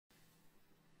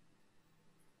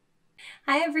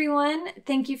Hi everyone,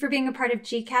 thank you for being a part of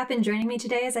GCAP and joining me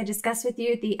today as I discuss with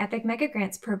you the EPIC Mega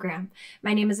Grants program.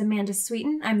 My name is Amanda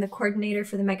Sweaton. I'm the coordinator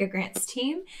for the Mega Grants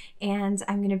team, and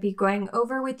I'm going to be going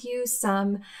over with you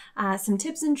some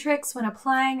tips and tricks when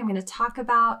applying. I'm going to talk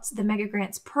about the Mega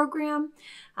Grants program,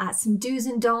 some do's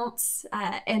and don'ts,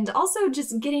 and also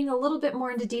just getting a little bit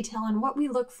more into detail on what we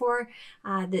look for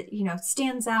that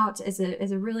stands out as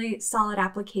a really solid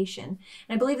application.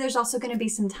 And I believe there's also going to be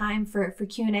some time for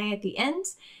Q&A at the end.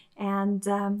 And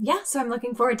so I'm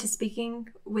looking forward to speaking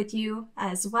with you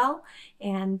as well.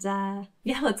 And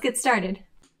let's get started.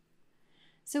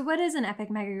 So what is an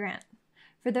EPIC Mega Grant?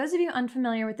 For those of you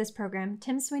unfamiliar with this program,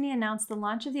 Tim Sweeney announced the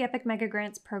launch of the EPIC Mega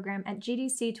Grants program at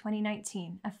GDC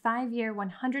 2019, a 5-year,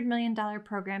 $100 million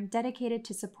program dedicated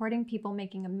to supporting people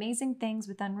making amazing things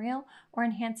with Unreal or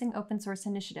enhancing open source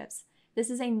initiatives. This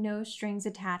is a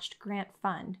no-strings-attached grant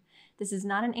fund. This is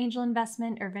not an angel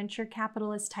investment or venture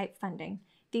capitalist type funding.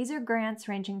 These are grants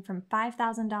ranging from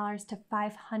 $5,000 to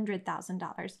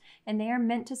 $500,000, and they are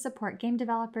meant to support game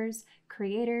developers,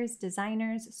 creators,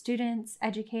 designers, students,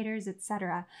 educators,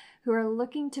 etc., who are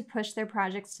looking to push their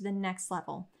projects to the next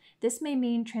level. This may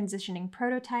mean transitioning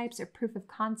prototypes or proof of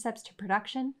concepts to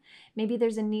production. Maybe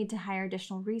there's a need to hire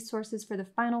additional resources for the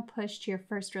final push to your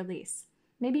first release.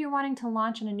 Maybe you're wanting to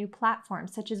launch on a new platform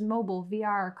such as mobile,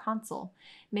 VR, or console.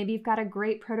 Maybe you've got a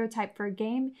great prototype for a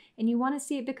game and you want to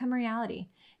see it become reality.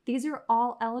 These are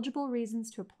all eligible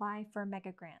reasons to apply for a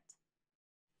mega grant.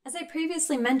 As I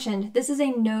previously mentioned, this is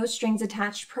a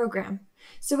no-strings-attached program.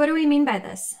 So what do we mean by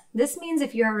this? This means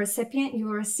if you're a recipient, you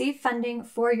will receive funding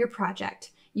for your project.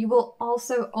 You will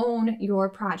also own your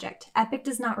project. EPIC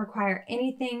does not require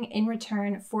anything in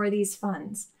return for these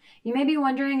funds. You may be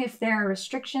wondering if there are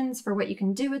restrictions for what you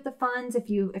can do with the funds if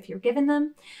you're given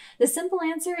them. The simple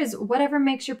answer is whatever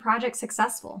makes your project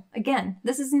successful. Again,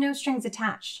 this is no strings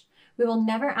attached. We will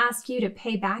never ask you to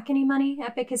pay back any money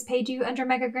EPIC has paid you under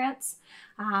Mega Grants.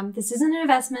 This isn't an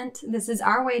investment. This is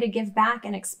our way to give back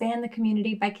and expand the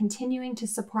community by continuing to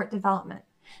support development.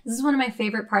 This is one of my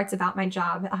favorite parts about my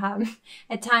job.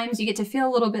 At times you get to feel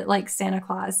a little bit like Santa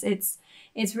Claus.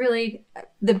 It's really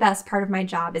the best part of my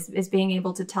job is being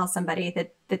able to tell somebody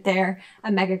that they're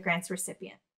a Mega Grants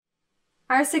recipient.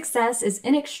 Our success is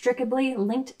inextricably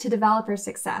linked to developer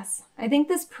success. I think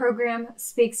this program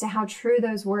speaks to how true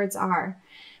those words are.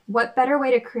 What better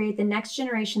way to create the next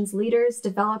generation's leaders,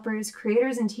 developers,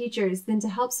 creators, and teachers than to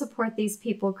help support these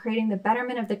people creating the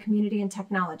betterment of the community and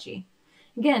technology?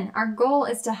 Again, our goal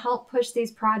is to help push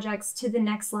these projects to the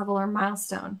next level or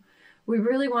milestone. We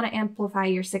really want to amplify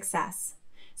your success.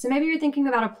 So maybe you're thinking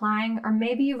about applying, or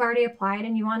maybe you've already applied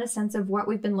and you want a sense of what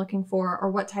we've been looking for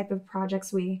or what type of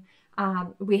projects we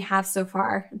have so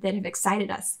far that have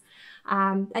excited us.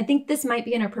 I think this might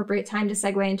be an appropriate time to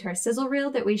segue into our sizzle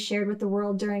reel that we shared with the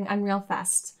world during Unreal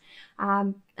Fest.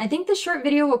 I think this short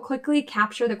video will quickly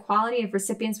capture the quality of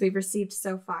recipients we've received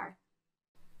so far.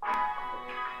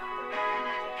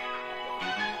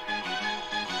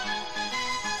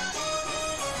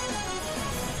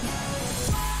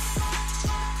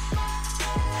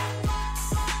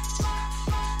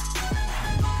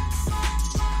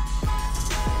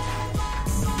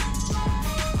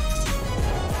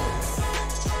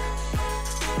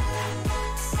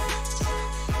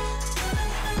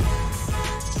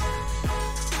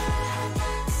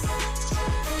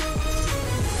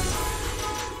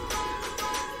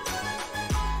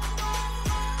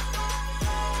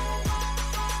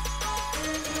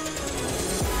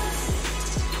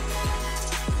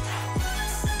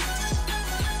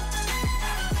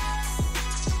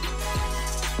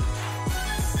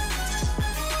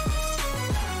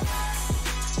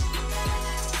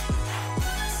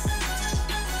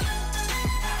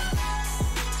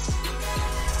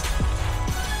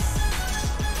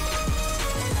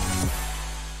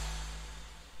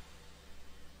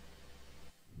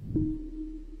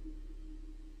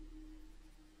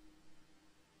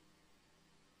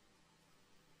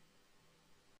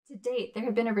 To date, there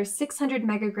have been over 600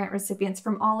 Mega Grant recipients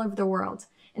from all over the world.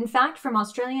 In fact, from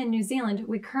Australia and New Zealand,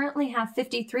 we currently have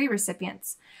 53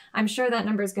 recipients. I'm sure that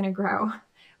number is going to grow.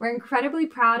 We're incredibly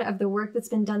proud of the work that's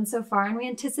been done so far, and we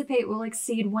anticipate we'll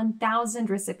exceed 1,000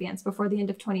 recipients before the end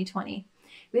of 2020.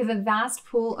 We have a vast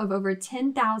pool of over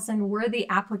 10,000 worthy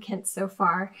applicants so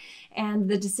far, and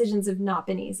the decisions have not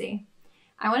been easy.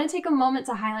 I want to take a moment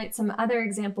to highlight some other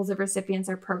examples of recipients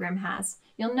our program has.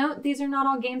 You'll note these are not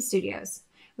all game studios.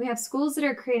 We have schools that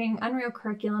are creating Unreal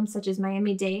curriculum such as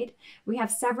Miami-Dade. We have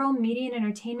several media and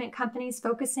entertainment companies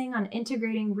focusing on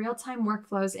integrating real-time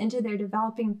workflows into their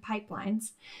developing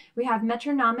pipelines. We have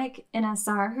Metronomic and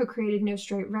SR who created No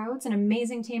Straight Roads, an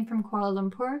amazing team from Kuala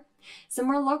Lumpur. Some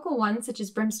more local ones such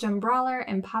as Brimstone Brawler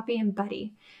and Poppy and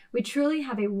Buddy. We truly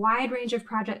have a wide range of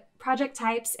project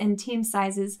types and team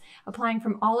sizes applying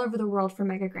from all over the world for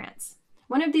mega grants.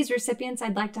 One of these recipients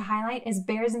I'd like to highlight is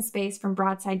Bears in Space from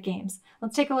Broadside Games.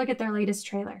 Let's take a look at their latest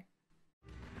trailer.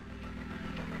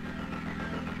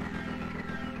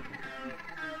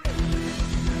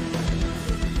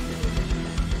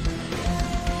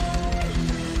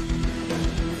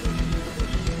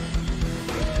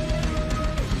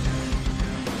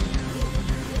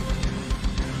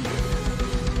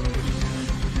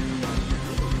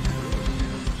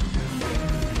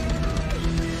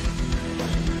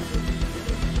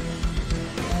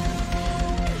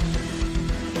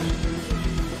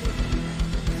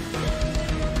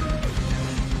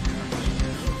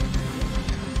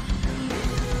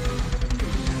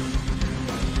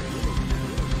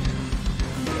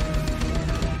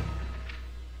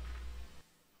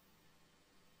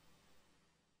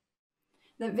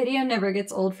 That video never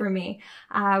gets old for me.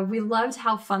 We loved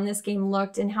how fun this game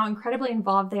looked and how incredibly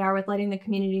involved they are with letting the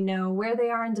community know where they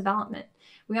are in development.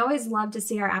 We always love to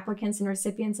see our applicants and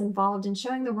recipients involved in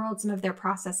showing the world some of their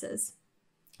processes.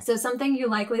 So something you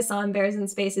likely saw in Bears in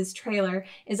Space's trailer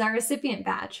is our recipient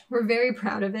badge. We're very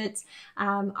proud of it.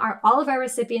 All of our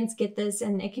recipients get this,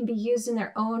 and it can be used in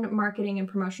their own marketing and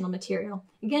promotional material.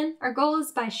 Again, our goal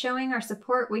is by showing our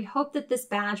support, we hope that this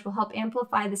badge will help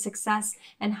amplify the success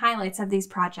and highlights of these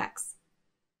projects.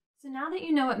 So now that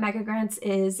you know what Mega Grants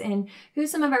is and who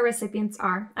some of our recipients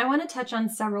are, I want to touch on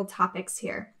several topics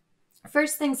here.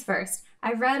 First things first,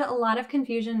 I've read a lot of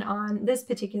confusion on this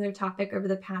particular topic over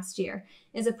the past year.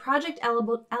 Is a project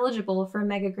eligible for a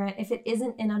mega grant if it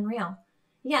isn't in Unreal?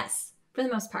 Yes, for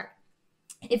the most part.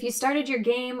 If you started your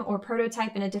game or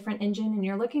prototype in a different engine and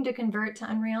you're looking to convert to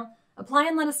Unreal, apply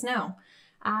and let us know.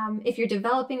 If you're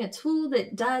developing a tool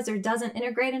that does or doesn't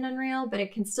integrate in Unreal, but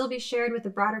it can still be shared with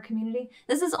the broader community,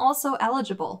 this is also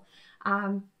eligible.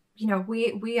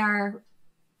 We are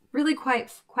really quite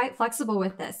flexible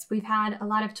with this. We've had a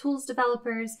lot of tools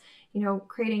developers,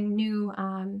 creating new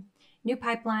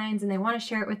pipelines, and they want to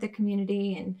share it with the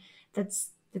community, and that's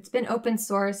been open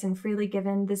source and freely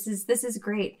given. This is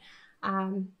great.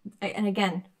 And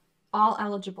again, all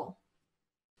eligible.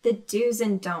 The do's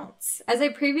and don'ts. As I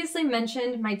previously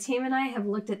mentioned, my team and I have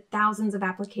looked at thousands of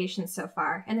applications so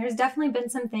far, and there's definitely been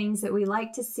some things that we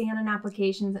like to see on an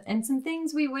application and some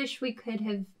things we wish we could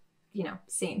have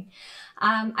seen.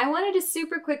 I wanted to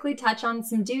super quickly touch on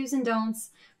some do's and don'ts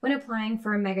when applying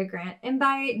for a mega grant. And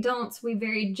by don'ts, we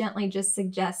very gently just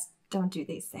suggest don't do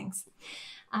these things.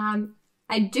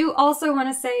 I do also want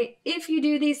to say, if you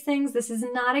do these things, this is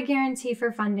not a guarantee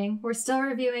for funding. We're still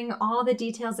reviewing all the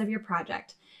details of your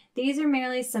project. These are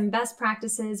merely some best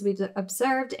practices we've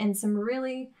observed in some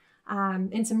really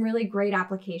great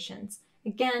applications.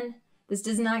 Again, this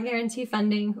does not guarantee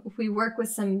funding. We work with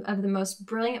some of the most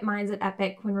brilliant minds at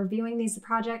Epic when reviewing these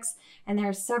projects, and there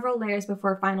are several layers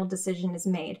before a final decision is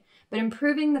made. But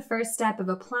improving the first step of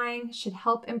applying should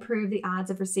help improve the odds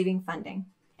of receiving funding.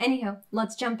 Anyhow,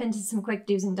 let's jump into some quick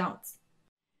do's and don'ts.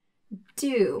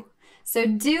 Do. So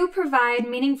do provide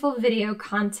meaningful video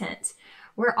content.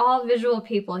 We're all visual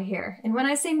people here. And when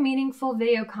I say meaningful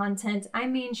video content, I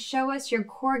mean show us your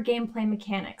core gameplay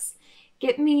mechanics.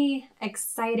 Get me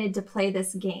excited to play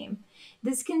this game.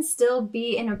 This can still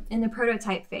be in the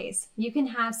prototype phase. You can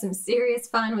have some serious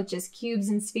fun with just cubes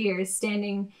and spheres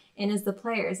standing in as the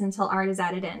players until art is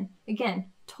added in. Again,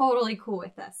 totally cool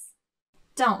with this.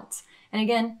 Don't. And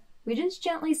again, we just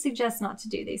gently suggest not to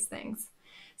do these things.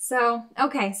 So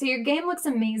your game looks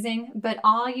amazing, but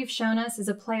all you've shown us is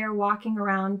a player walking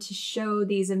around to show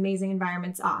these amazing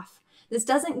environments off. This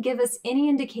doesn't give us any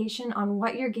indication on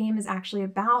what your game is actually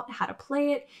about, how to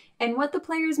play it, and what the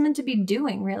player is meant to be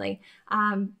doing, really.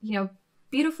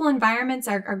 Beautiful environments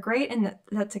are great, and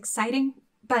that's exciting,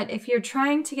 but if you're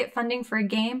trying to get funding for a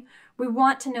game, we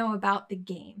want to know about the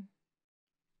game.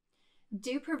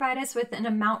 Do provide us with an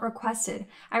amount requested.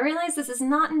 I realize this is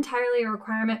not entirely a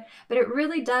requirement, but it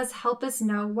really does help us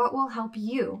know what will help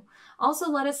you. Also,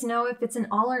 let us know if it's an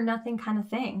all or nothing kind of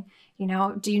thing.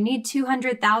 Do you need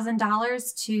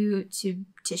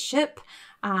 $200,000 to ship,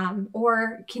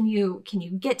 or can you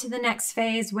get to the next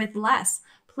phase with less?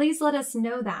 Please let us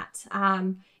know that.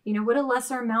 Would a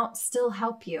lesser amount still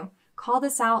help you? Call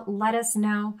this out. Let us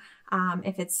know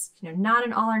if it's not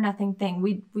an all or nothing thing.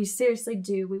 We seriously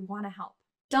do. We want to help.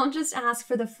 Don't just ask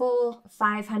for the full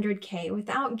 500K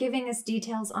without giving us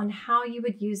details on how you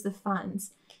would use the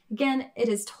funds. Again, it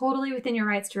is totally within your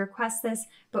rights to request this,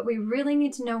 but we really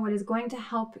need to know what is going to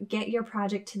help get your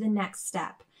project to the next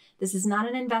step. This is not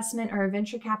an investment or a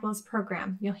venture capitalist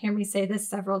program. You'll hear me say this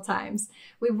several times.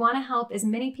 We want to help as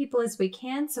many people as we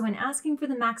can, so when asking for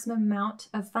the maximum amount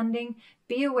of funding,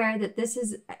 be aware that this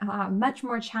is much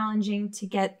more challenging to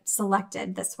get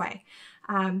selected this way.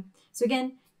 So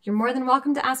again, you're more than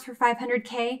welcome to ask for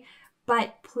 500K,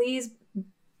 but please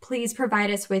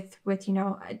provide us with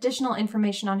additional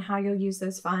information on how you'll use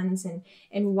those funds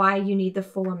and why you need the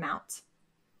full amount.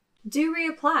 Do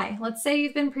reapply. Let's say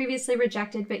you've been previously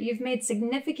rejected, but you've made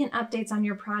significant updates on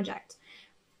your project.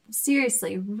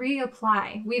 Seriously,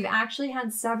 reapply. We've actually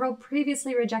had several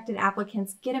previously rejected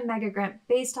applicants get a mega grant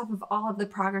based off of all of the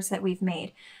progress that we've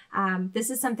made. This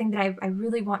is something that I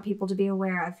really want people to be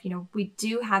aware of. We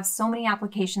do have so many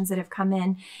applications that have come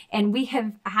in, and we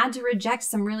have had to reject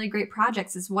some really great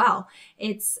projects as well.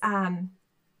 It's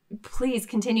please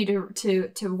continue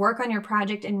to work on your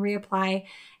project and reapply.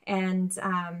 And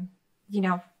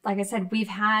like I said, we've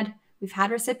had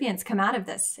recipients come out of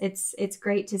this. It's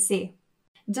great to see.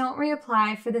 Don't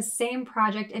reapply for the same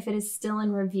project if it is still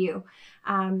in review.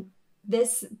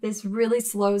 This really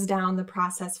slows down the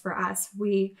process for us.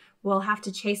 We will have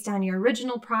to chase down your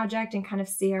original project and kind of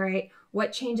see, all right,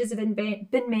 what changes have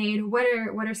been made? What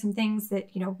are some things that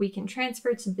we can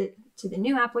transfer to the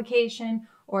new application,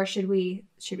 or should we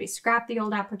scrap the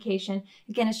old application?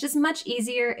 Again, it's just much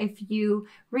easier if you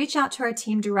reach out to our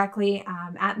team directly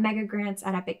at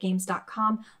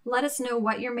megagrants@epicgames.com. Let us know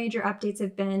what your major updates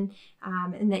have been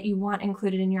and that you want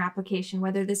included in your application,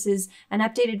 whether this is an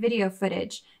updated video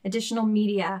footage, additional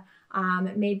media,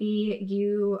 maybe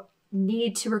you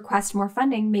need to request more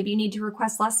funding, maybe you need to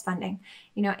request less funding.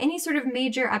 Any sort of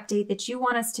major update that you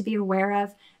want us to be aware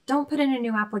of, don't put in a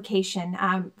new application.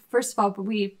 First of all,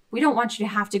 we don't want you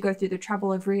to have to go through the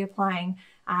trouble of reapplying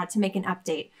to make an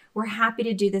update. We're happy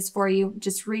to do this for you.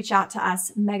 Just reach out to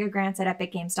us,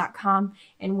 megagrants@epicgames.com,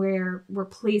 and we're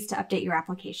pleased to update your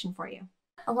application for you.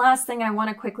 The last thing I want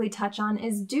to quickly touch on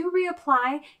is do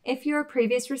reapply if you're a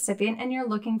previous recipient and you're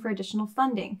looking for additional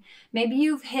funding. Maybe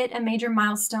you've hit a major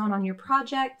milestone on your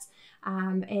project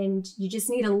and you just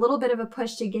need a little bit of a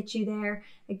push to get you there.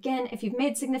 Again, if you've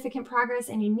made significant progress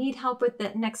and you need help with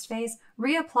the next phase,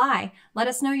 reapply. Let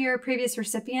us know you're a previous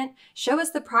recipient. Show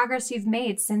us the progress you've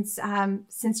made since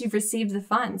you've received the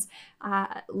funds.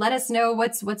 Let us know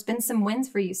what's been some wins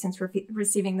for you since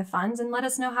receiving the funds, and let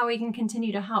us know how we can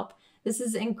continue to help. This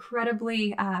is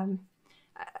incredibly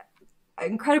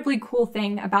cool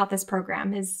thing about this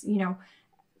program is,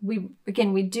 we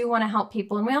do want to help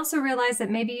people. And we also realize that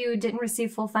maybe you didn't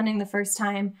receive full funding the first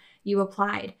time you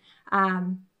applied.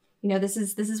 This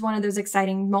is one of those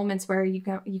exciting moments where you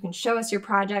can show us your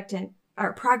project and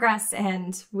our progress,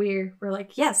 and we're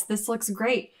like, yes, this looks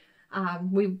great.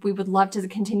 We would love to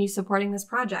continue supporting this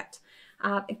project.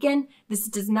 Again, this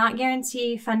does not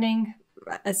guarantee funding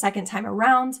a second time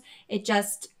around. It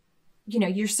just,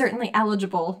 you're certainly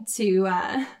eligible to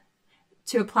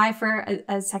apply for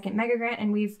a second mega grant,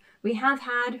 and we have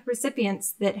had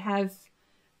recipients that have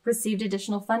received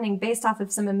additional funding based off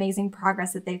of some amazing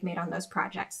progress that they've made on those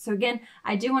projects. So again,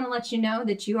 I do want to let you know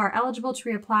that you are eligible to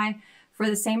reapply for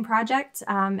the same project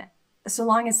so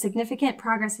long as significant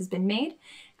progress has been made.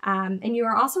 And you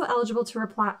are also eligible to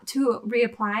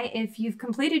reapply if you've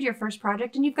completed your first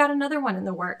project and you've got another one in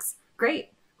the works. Great,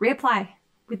 reapply.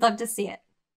 We'd love to see it.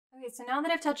 Okay, so now that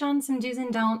I've touched on some do's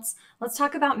and don'ts, let's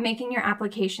talk about making your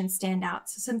application stand out.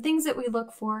 So some things that we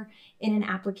look for in an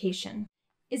application.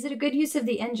 Is it a good use of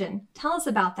the engine? Tell us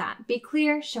about that. Be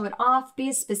clear, show it off, be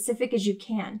as specific as you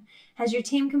can. Has your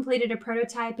team completed a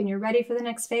prototype and you're ready for the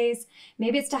next phase?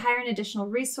 Maybe it's to hire an additional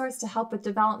resource to help with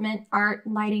development, art,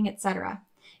 lighting, etc.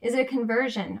 Is it a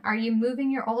conversion? Are you moving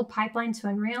your old pipeline to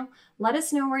Unreal? Let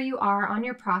us know where you are on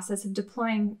your process of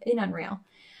deploying in Unreal.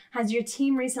 Has your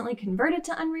team recently converted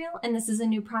to Unreal and this is a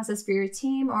new process for your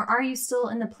team, or are you still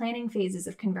in the planning phases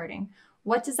of converting?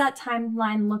 What does that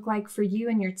timeline look like for you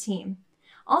and your team?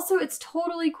 Also, it's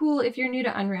totally cool if you're new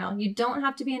to Unreal. You don't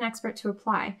have to be an expert to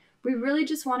apply. We really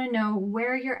just want to know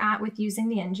where you're at with using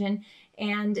the engine,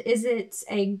 and is it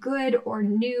a good or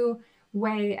new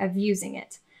way of using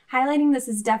it. Highlighting this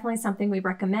is definitely something we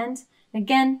recommend.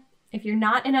 Again, if you're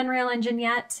not in Unreal Engine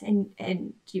yet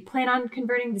and you plan on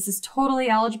converting, this is totally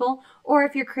eligible. Or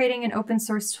if you're creating an open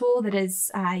source tool that is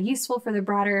useful for the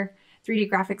broader 3D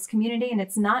graphics community and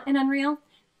it's not in Unreal,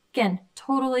 again,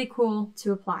 totally cool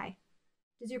to apply.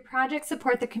 Does your project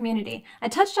support the community? I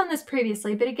touched on this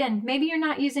previously, but again, maybe you're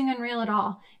not using Unreal at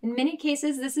all. In many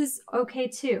cases, this is okay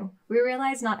too. We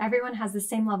realize not everyone has the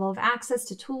same level of access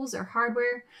to tools or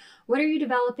hardware. What are you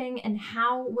developing, and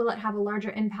how will it have a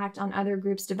larger impact on other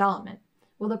groups' development?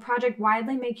 Will the project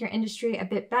widely make your industry a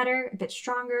bit better, a bit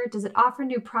stronger? Does it offer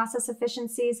new process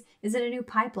efficiencies? Is it a new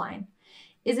pipeline?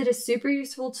 Is it a super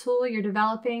useful tool you're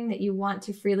developing that you want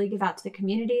to freely give out to the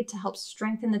community to help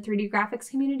strengthen the 3D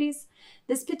graphics communities?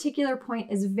 This particular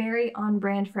point is very on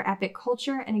brand for Epic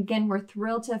culture, and again, we're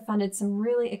thrilled to have funded some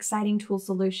really exciting tool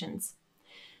solutions.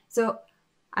 So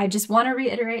I just want to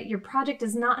reiterate, your project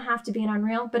does not have to be in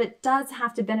Unreal, but it does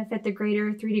have to benefit the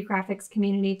greater 3D graphics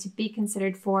community to be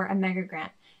considered for a mega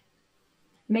grant.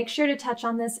 Make sure to touch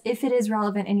on this if it is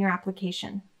relevant in your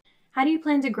application. How do you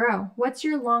plan to grow? What's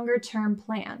your longer term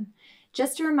plan?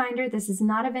 Just a reminder, this is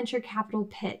not a venture capital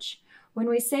pitch. When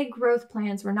we say growth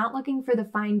plans, we're not looking for the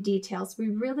fine details. We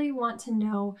really want to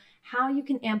know how you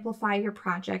can amplify your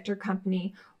project or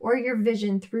company or your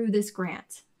vision through this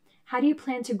grant. How do you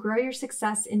plan to grow your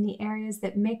success in the areas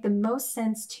that make the most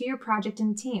sense to your project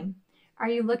and team? Are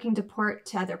you looking to port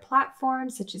to other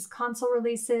platforms such as console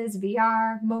releases,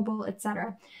 VR, mobile,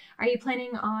 etc.? Are you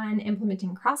planning on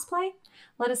implementing crossplay?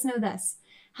 Let us know this.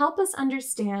 Help us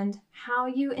understand how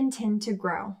you intend to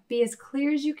grow. Be as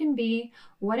clear as you can be.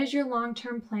 What is your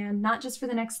long-term plan, not just for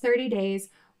the next 30 days?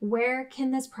 Where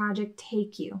can this project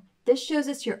take you? This shows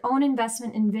us your own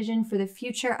investment and vision for the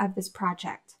future of this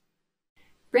project.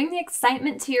 Bring the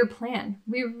excitement to your plan.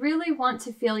 We really want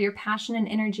to feel your passion and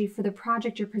energy for the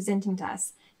project you're presenting to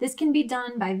us. This can be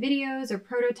done by videos or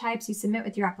prototypes you submit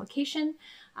with your application,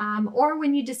 or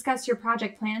when you discuss your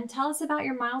project plan, tell us about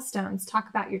your milestones, talk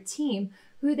about your team,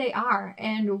 who they are,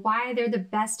 and why they're the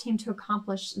best team to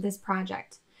accomplish this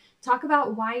project. Talk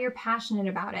about why you're passionate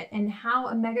about it and how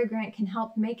a mega grant can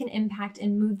help make an impact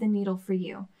and move the needle for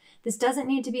you. This doesn't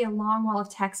need to be a long wall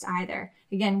of text either.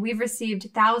 Again, we've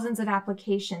received thousands of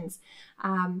applications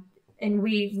and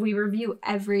we review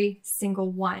every single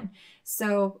one.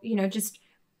 So, just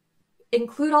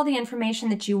include all the information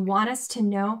that you want us to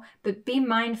know, but be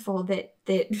mindful that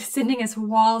sending us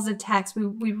walls of text,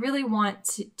 we really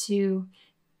want to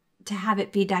have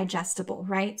it be digestible,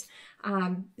 right?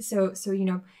 So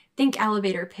think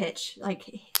elevator pitch, like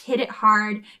hit it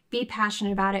hard, be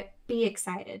passionate about it, be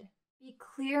excited. Be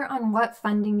clear on what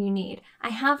funding you need. I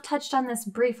have touched on this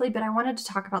briefly, but I wanted to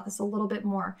talk about this a little bit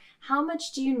more. How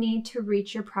much do you need to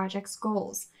reach your project's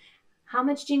goals? How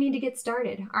much do you need to get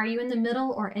started? Are you in the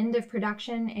middle or end of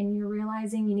production and you're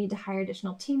realizing you need to hire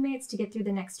additional teammates to get through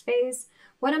the next phase?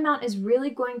 What amount is really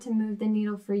going to move the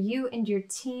needle for you and your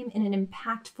team in an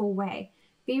impactful way?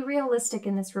 Be realistic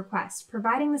in this request.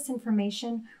 Providing this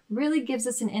information really gives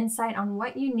us an insight on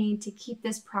what you need to keep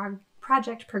this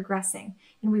project progressing,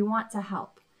 and we want to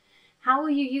help. How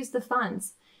will you use the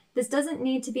funds? This doesn't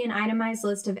need to be an itemized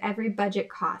list of every budget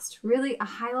cost. Really, a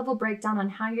high-level breakdown on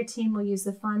how your team will use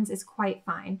the funds is quite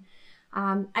fine.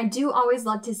 I do always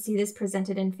love to see this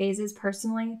presented in phases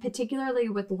personally, particularly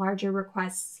with larger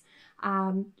requests.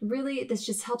 Really, this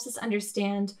just helps us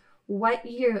understand what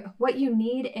you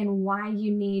need and why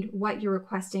you need what you're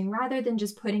requesting, rather than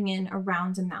just putting in a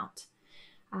round amount.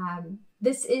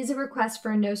 This is a request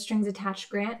for a no strings attached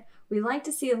grant. We like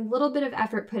to see a little bit of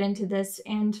effort put into this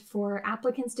and for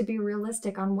applicants to be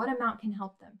realistic on what amount can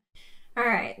help them. All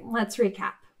right, let's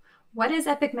recap. What is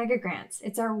Epic Mega Grants?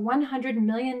 It's our $100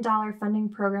 million funding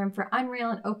program for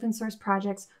Unreal and open source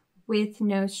projects with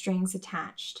no strings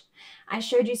attached. I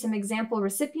showed you some example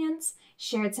recipients,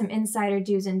 shared some insider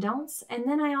do's and don'ts, and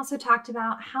then I also talked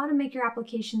about how to make your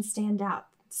application stand out.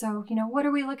 So, what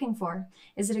are we looking for?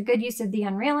 Is it a good use of the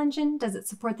Unreal Engine? Does it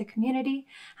support the community?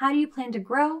 How do you plan to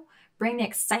grow? Bring the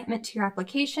excitement to your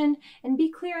application and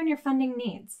be clear on your funding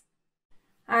needs.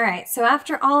 All right, so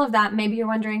after all of that, maybe you're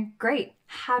wondering, great,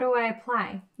 how do I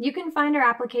apply? You can find our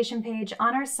application page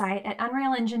on our site at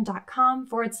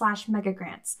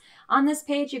unrealengine.com/megagrants. On this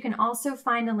page, you can also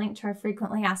find a link to our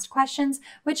frequently asked questions,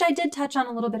 which I did touch on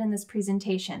a little bit in this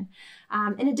presentation.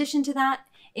 In addition to that,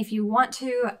 if you want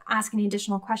to ask any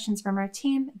additional questions from our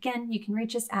team, again, you can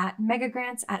reach us at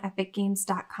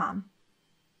megagrants@epicgames.com.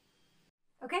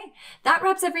 Okay, that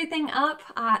wraps everything up.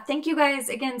 Thank you guys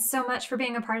again so much for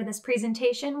being a part of this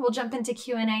presentation. We'll jump into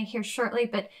Q&A here shortly,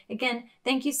 but again,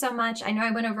 thank you so much. I know I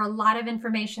went over a lot of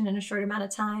information in a short amount of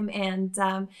time, and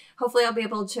hopefully I'll be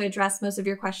able to address most of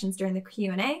your questions during the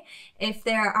Q&A. If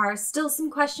there are still some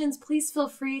questions, please feel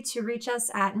free to reach us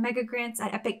at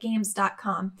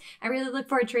megagrants@epicgames.com. I really look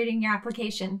forward to reading your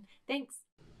application. Thanks.